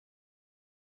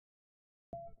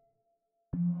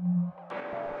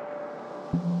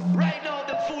Right now,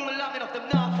 them fool long enough, them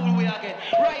not fool we again.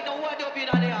 Right now, what up in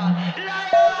the yard?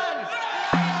 Lion!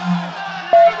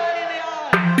 Lion in the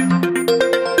yard!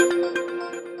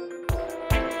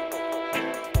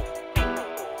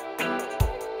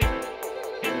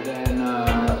 Then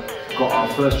got our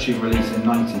first tune release in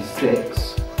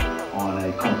 '96 on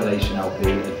a compilation LP,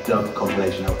 a dub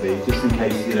compilation LP. Just in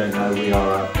case you don't know, we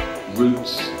are a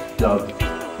roots dub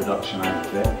production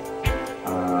outfit.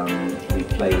 We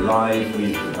play live,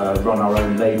 we've run our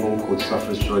own label called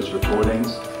Sufferer's Choice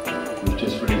Recordings. We've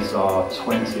just released our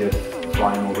 20th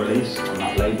vinyl release on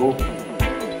that label.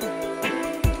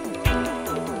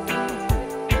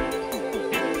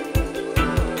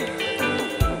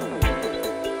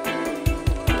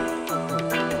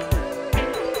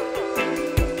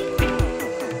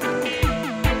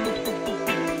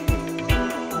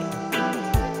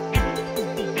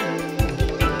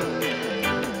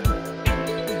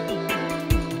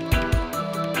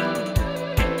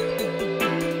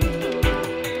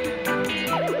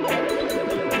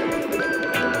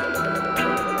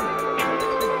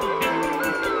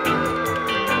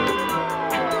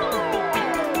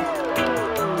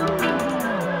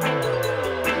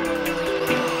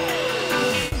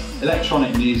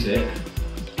 Electronic music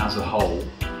as a whole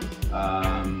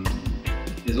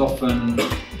is often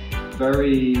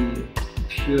very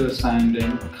pure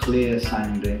sounding, clear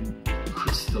sounding,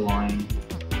 crystalline,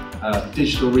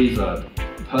 digital reverb,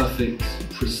 perfect,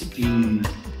 pristine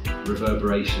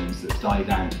reverberations that die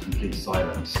down to complete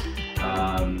silence.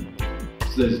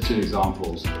 So those are two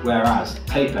examples. Whereas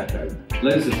tape echo,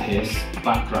 loads of hiss,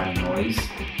 background noise.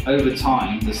 Over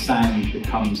time, the sound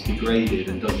becomes degraded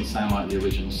and doesn't sound like the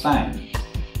original sound.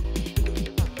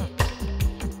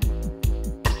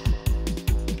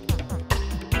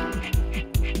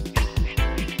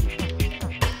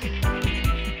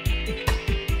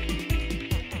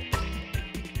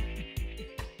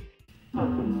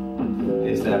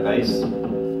 Here's their bass.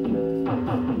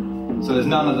 So there's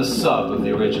none of the sub of the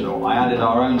original. I added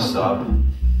our own sub.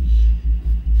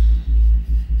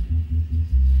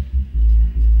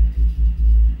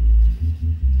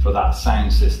 For that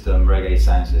sound system, reggae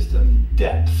sound system,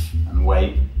 depth and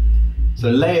weight.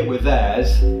 So lay it with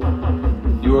theirs,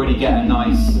 you already get a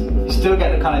nice, you still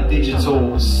get the kind of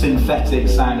digital, synthetic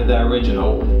sound of their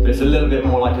original, but it's a little bit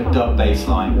more like a dub bass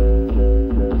line.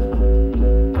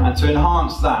 And to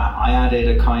enhance that, I added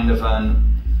a kind of an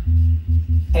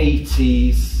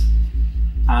 80s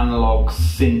analog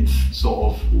synth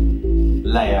sort of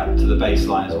layer to the bass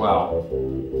line as well.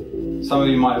 Some of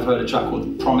you might have heard a track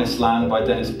called Promised Land by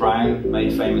Dennis Brown,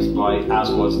 made famous by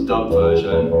Aswad's dub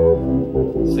version.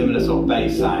 Similar sort of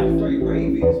bass sound. Very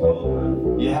ravey as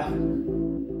well. Yeah.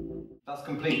 That's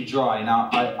completely dry.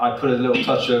 Now I put a little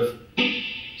touch of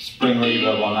spring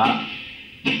reverb on that.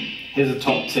 Here's a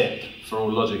top tip for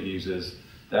all Logic users.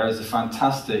 There is a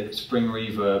fantastic spring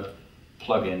reverb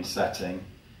plugin setting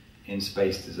in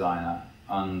Space Designer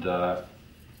under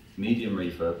medium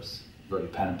reverbs. Got your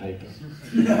pen and paper.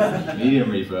 Medium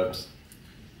reverbs,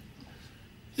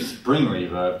 spring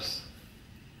reverbs,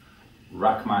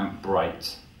 rack mount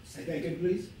bright. Say that again,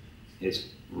 please. It's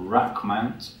rack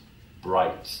mount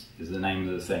bright is the name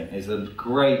of the thing. It's a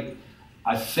great,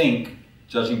 I think,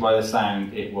 judging by the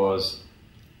sound, it was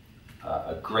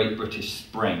a Great British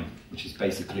Spring, which is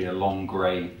basically a long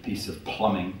grey piece of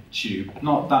plumbing tube.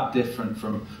 Not that different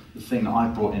from the thing that I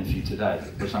brought in for you today,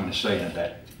 which I'm going to show you in a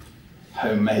bit.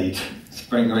 Homemade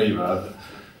spring reverb.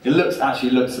 It actually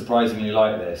looks surprisingly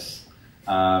like this.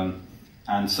 And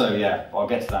so yeah, I'll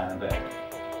get to that in a bit.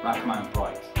 Rack mount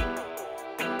bright.